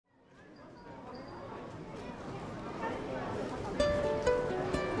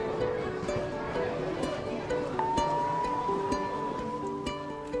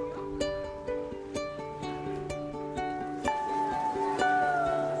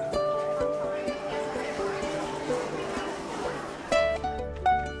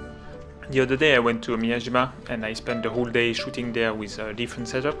The other day I went to Miyajima and I spent the whole day shooting there with a different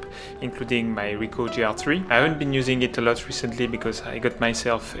setup, including my Ricoh GRIII. I haven't been using it a lot recently because I got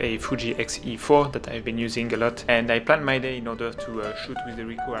myself a Fuji X-E4 that I've been using a lot, and I planned my day in order to shoot with the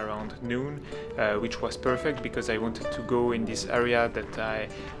Ricoh around noon, which was perfect because I wanted to go in this area that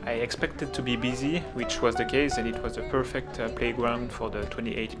I expected to be busy, which was the case, and it was a perfect playground for the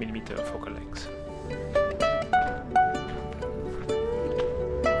 28mm focal length.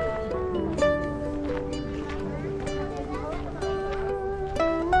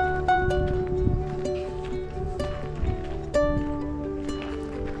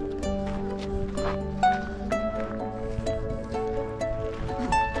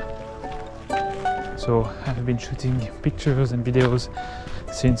 So I've been shooting pictures and videos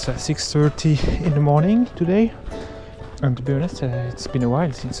since 6:30 in the morning today, and to be honest, it's been a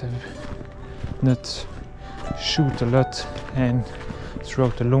while since I've not shoot a lot and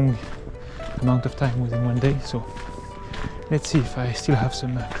throughout a long amount of time within one day. So let's see if I still have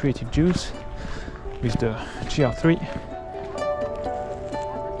some creative juice with the GR3.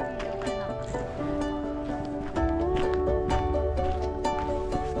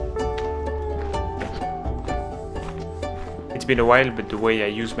 It's been a while, but the way I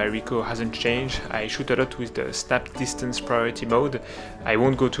use my Ricoh hasn't changed. I shoot a lot with the snap distance priority mode. I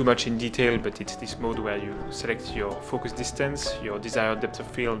won't go too much in detail, but it's this mode where you select your focus distance, your desired depth of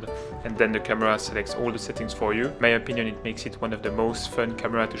field, and then the camera selects all the settings for you. In my opinion, it makes it one of the most fun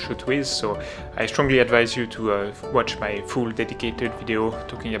camera to shoot with, so I strongly advise you to watch my full dedicated video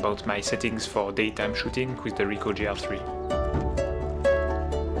talking about my settings for daytime shooting with the Ricoh GR3.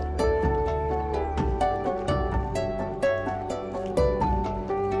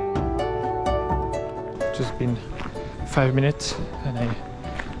 Just been 5 minutes and I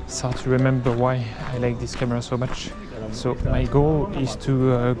start to remember why I like this camera so much. So my goal is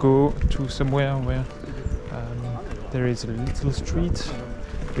to go to somewhere where there is a little street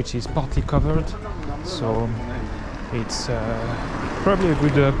which is partly covered, so it's probably a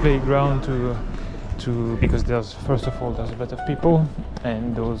good playground to because there's, first of all, there's a lot of people,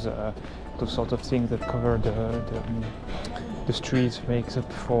 and those sort of things that cover the street makes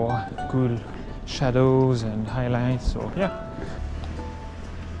up for good shadows and highlights. So yeah.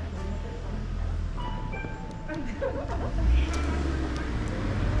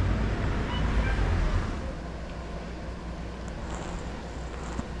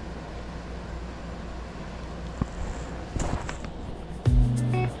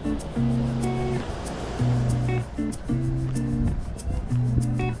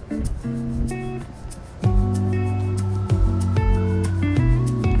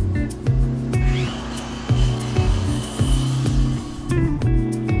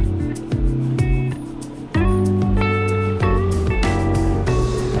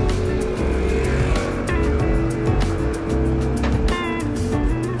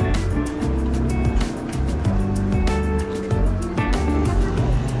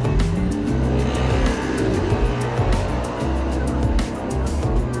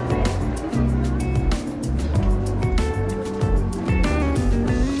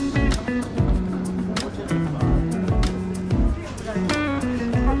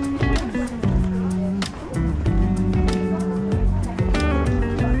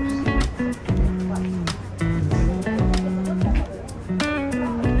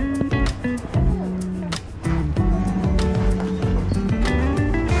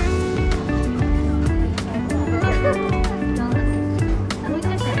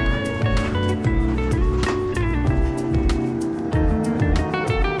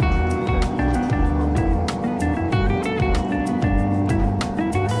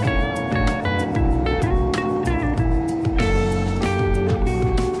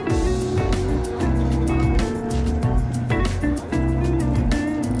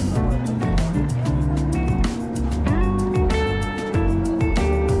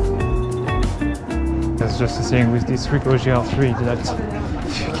 That's just the thing with this Ricoh GR3, that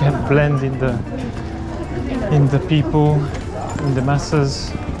you can blend in the people, in the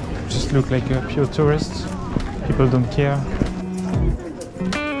masses, just look like a pure tourist. People don't care.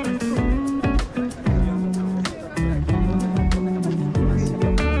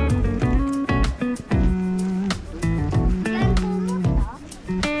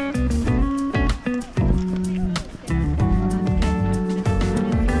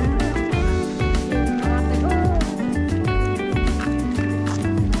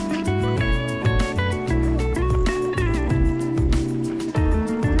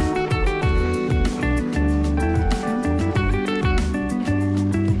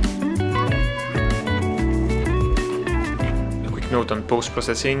 quick note on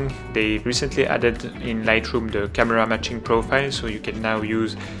post-processing. They recently added in Lightroom the camera matching profile, so you can now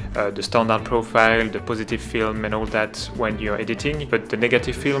use the standard profile, the positive film and all that when you're editing. But the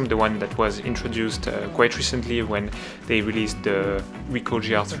negative film, the one that was introduced quite recently when they released the Ricoh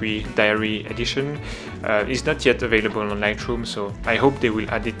GRIII Diary Edition, is not yet available on Lightroom, so I hope they will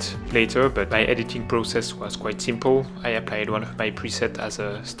add it later. But my editing process was quite simple. I applied one of my presets as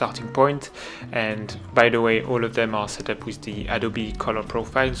a starting point, and by the way, all of them are set up with the Adobe color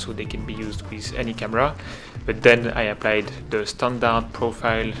profile, so they can be used with any camera. But then I applied the standard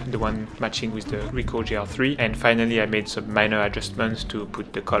profile, the one matching with the Ricoh GRIII, and finally I made some minor adjustments to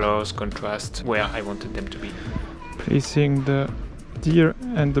put the colors, contrast where I wanted them to be. Placing the deer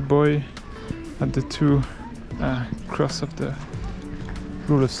and the boy at the two cross of the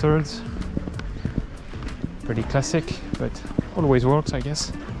rule of thirds. Pretty classic, but always works, I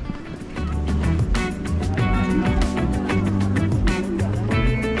guess.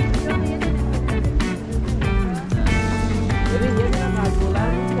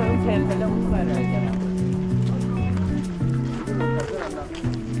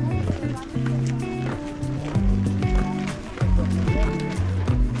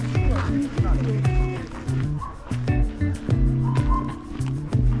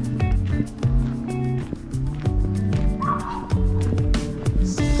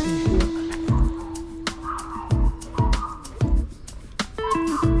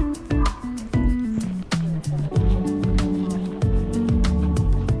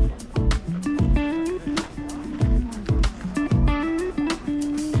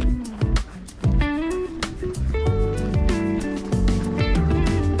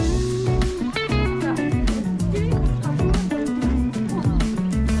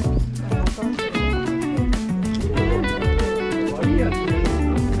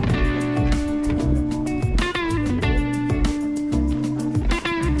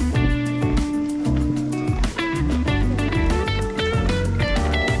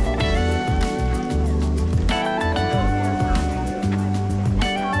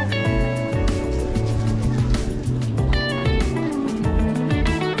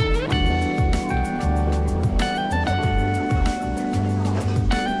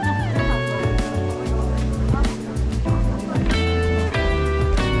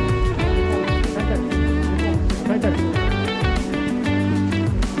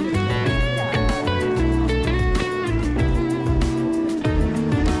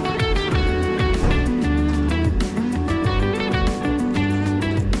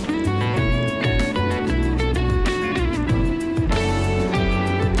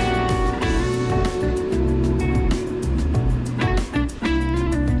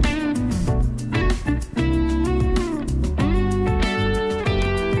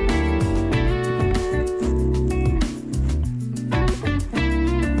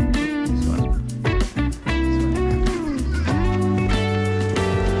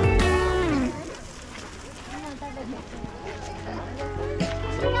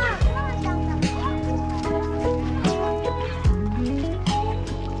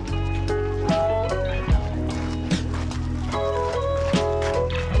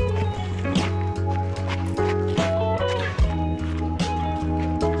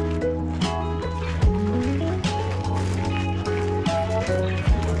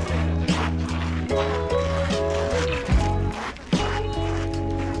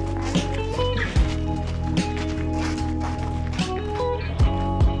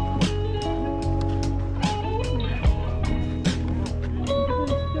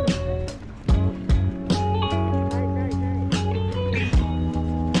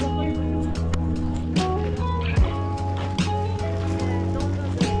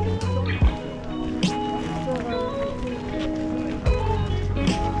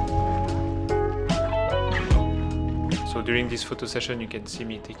 During this photo session you can see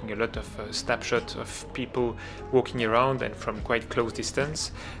me taking a lot of snapshots of people walking around and from quite close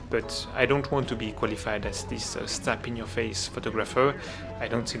distance, but I don't want to be qualified as this snap-in-your-face photographer. I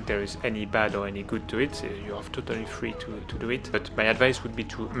don't think there is any bad or any good to it. You are totally free to do it, but my advice would be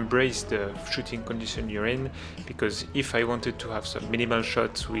to embrace the shooting condition you're in, because if I wanted to have some minimal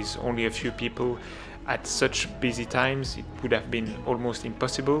shots with only a few people at such busy times, it would have been almost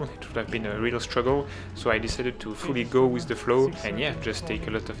impossible. It would have been a real struggle. So I decided to fully go with the flow and yeah, just take a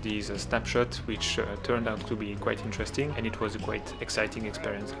lot of these snapshots, which turned out to be quite interesting, and it was a quite exciting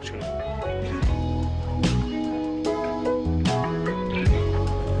experience actually.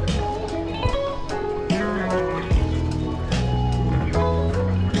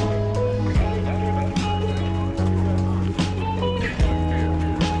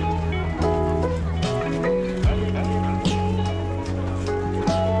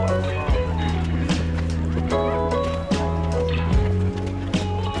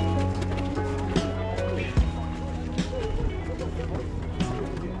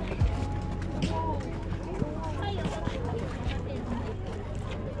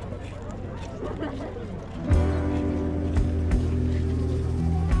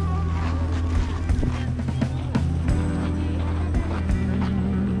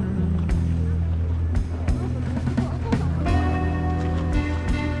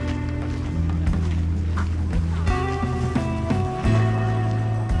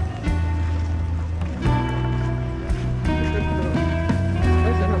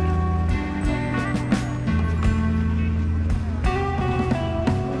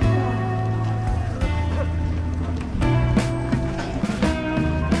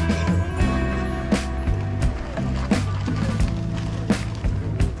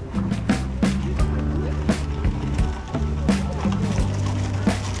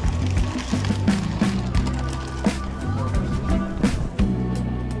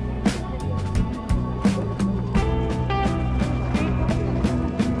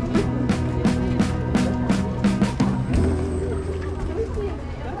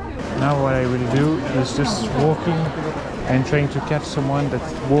 is just walking and trying to catch someone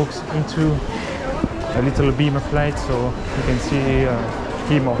that walks into a little beam of light so you can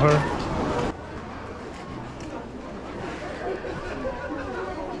see him or her.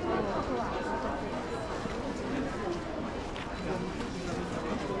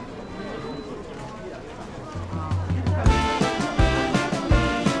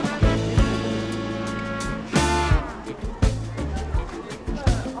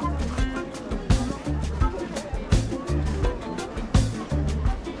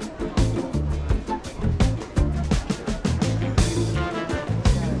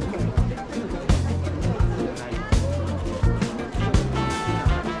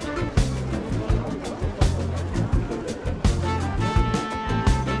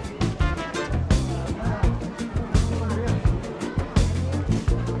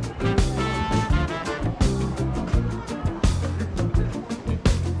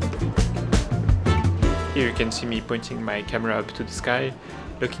 Here you can see me pointing my camera up to the sky,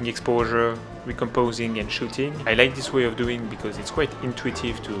 locking exposure, recomposing and shooting. I like this way of doing because it's quite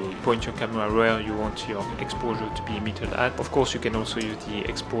intuitive to point your camera where you want your exposure to be emitted at. Of course you can also use the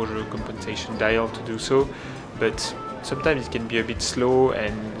exposure compensation dial to do so, but sometimes it can be a bit slow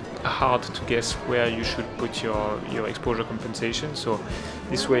and hard to guess where you should put your exposure compensation. So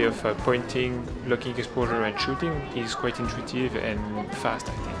this way of pointing, locking exposure and shooting is quite intuitive and fast,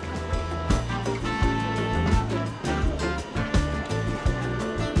 I think.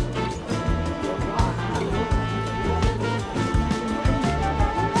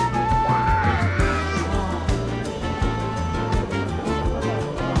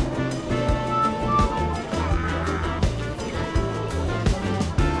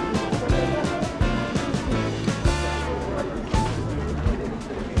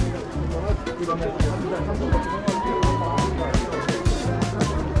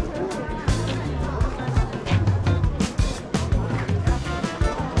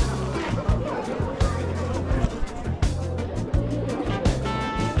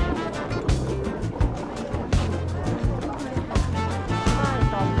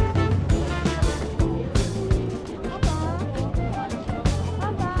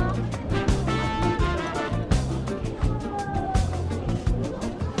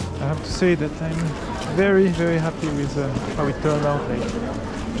 I have to say that I'm very happy with how it turned out.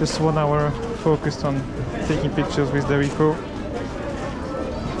 Like just 1 hour focused on taking pictures with the Ricoh,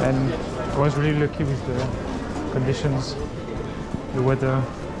 and I was really lucky with the conditions, the weather,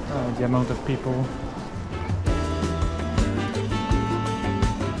 the amount of people.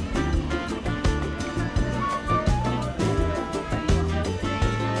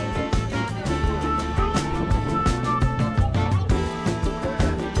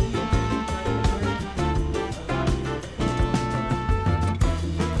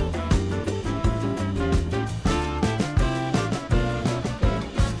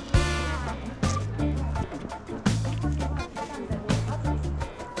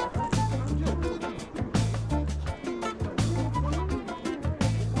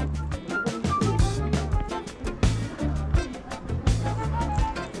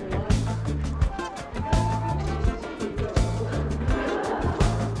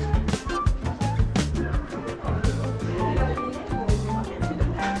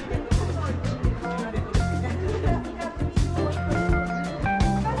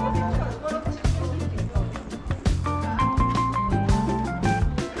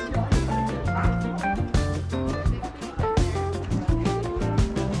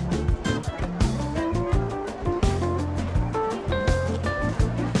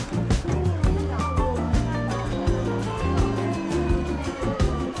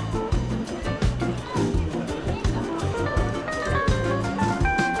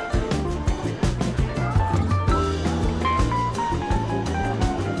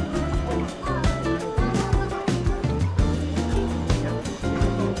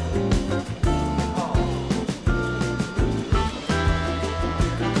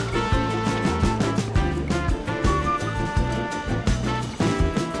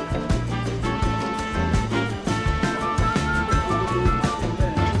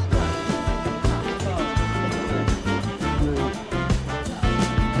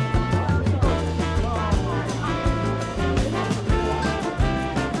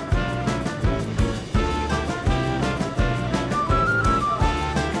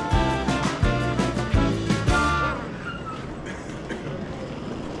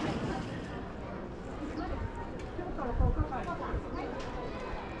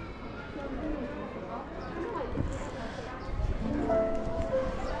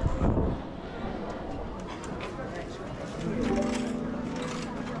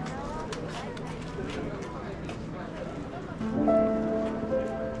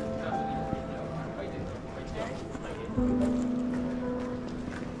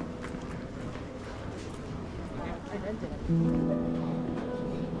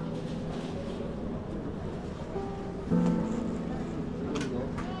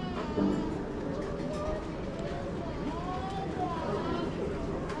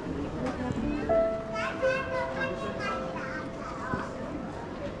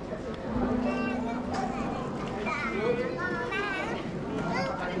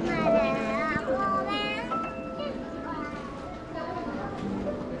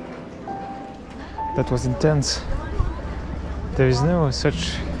 That was intense. There is no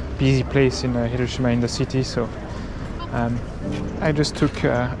such busy place in Hiroshima in the city, so I just took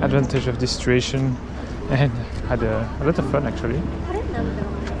advantage of this situation and had a lot of fun actually.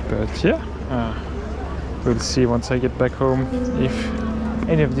 But yeah, we'll see once I get back home if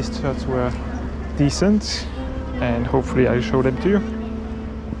any of these shots were decent, and hopefully I'll show them to you.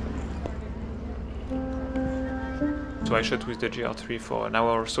 So I shot with the GR3 for an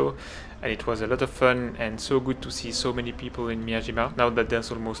hour or so, and it was a lot of fun and so good to see so many people in Miyajima. Now that there's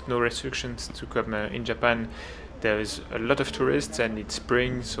almost no restrictions to come in Japan, there is a lot of tourists and it's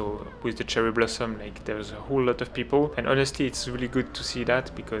spring, so with the cherry blossom, like there's a whole lot of people. And honestly, it's really good to see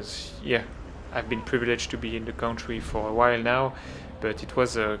that because, yeah, I've been privileged to be in the country for a while now, but it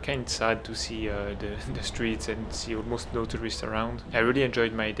was kind of sad to see the streets and see almost no tourists around. I really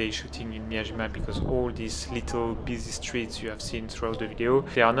enjoyed my day shooting in Miyajima because all these little busy streets you have seen throughout the video,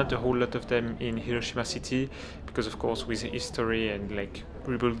 there are not a whole lot of them in Hiroshima city because of course with history and like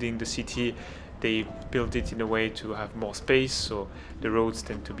rebuilding the city, they built it in a way to have more space, so the roads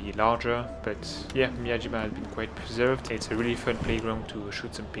tend to be larger. But yeah, Miyajima has been quite preserved. It's a really fun playground to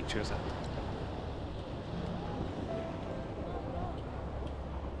shoot some pictures at.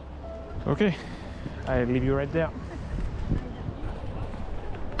 Okay, I'll leave you right there.